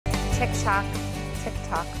Tick-tock,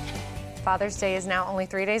 tick-tock. Father's Day is now only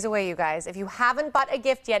 3 days away, you guys. If you haven't bought a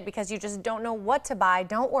gift yet because you just don't know what to buy,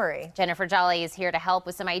 don't worry. Jennifer Jolly is here to help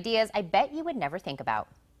with some ideas I bet you would never think about.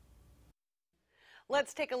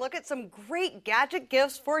 Let's take a look at some great gadget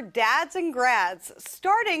gifts for dads and grads,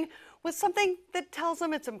 starting with something that tells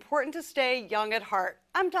them it's important to stay young at heart.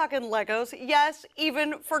 I'm talking Legos, yes,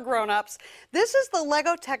 even for grown-ups. This is the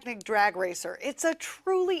Lego Technic Drag Racer. It's a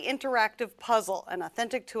truly interactive puzzle, an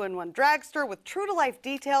authentic 2-in-1 dragster with true-to-life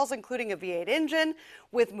details, including a V8 engine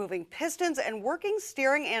with moving pistons and working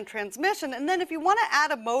steering and transmission. And then if you want to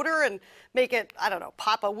add a motor and make it, I don't know,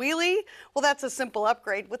 pop a wheelie, well, that's a simple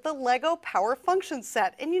upgrade with the Lego Power Function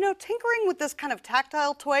Set. And you know, tinkering with this kind of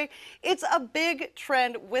tactile toy, it's a big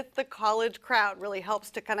trend with the college crowd. Really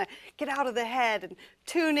helps to kind of get out of the head and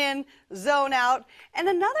tune in, zone out. And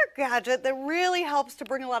another gadget that really helps to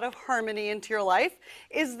bring a lot of harmony into your life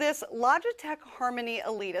is this Logitech Harmony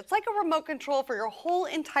Elite. It's like a remote control for your whole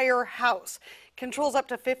entire house. Controls up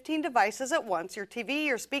to 15 devices at once, your TV,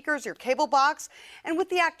 your speakers, your cable box. And with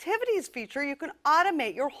the activities feature, you can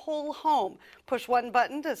automate your whole home. Push one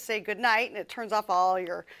button to say goodnight, and it turns off all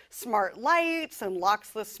your smart lights and locks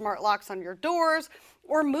the smart locks on your doors.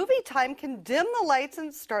 Or movie time can dim the lights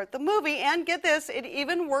and start the movie. And get this, it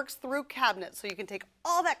even works through cabinets. So you can take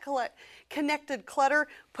all that connected clutter,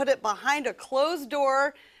 put it behind a closed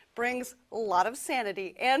door, brings a lot of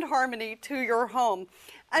sanity and harmony to your home.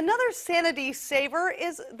 Another sanity saver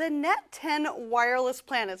is the Net 10 wireless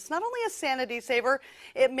plan. It's not only a sanity saver,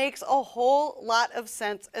 it makes a whole lot of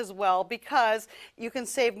sense as well because you can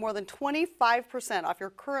save more than 25% off your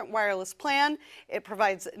current wireless plan. It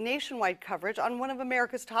provides nationwide coverage on one of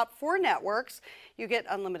America's top 4 networks. You get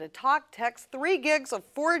unlimited talk, text, 3 gigs of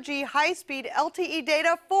 4G high-speed LTE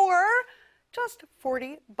data for just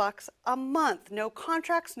 $40 a month. No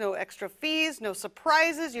contracts, no extra fees, no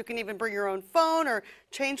surprises. You can even bring your own phone or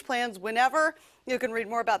change plans whenever. You can read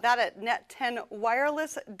more about that at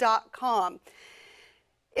net10wireless.com.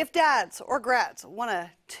 If dads or grads want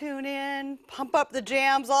to tune in, pump up the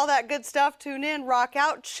jams, all that good stuff, tune in, rock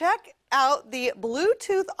out, check out the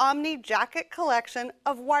Bluetooth Omni Jacket collection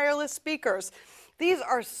of wireless speakers. These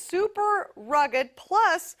are super rugged,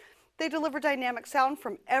 plus they deliver dynamic sound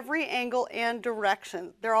from every angle and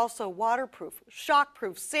direction. They're also waterproof,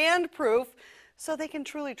 shockproof, sandproof, so they can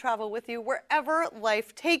truly travel with you wherever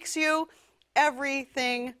life takes you.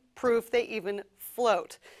 Everything proof, they even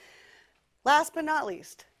float. Last but not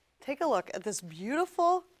least, take a look at this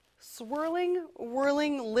beautiful, swirling,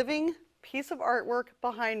 whirling, living piece of artwork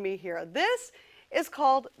behind me here. This is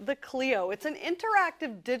called the Clio. It's an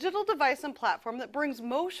interactive digital device and platform that brings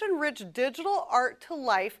motion-rich digital art to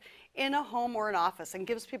life in a home or an office and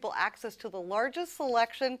gives people access to the largest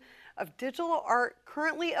selection of digital art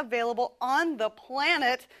currently available on the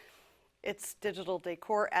planet. It's digital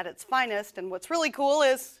decor at its finest, and what's really cool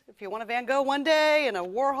is if you want a Van Gogh one day and a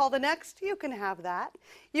Warhol the next, you can have that.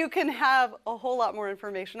 You can have a whole lot more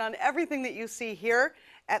information on everything that you see here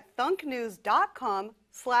at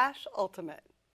thunknews.com/ultimate.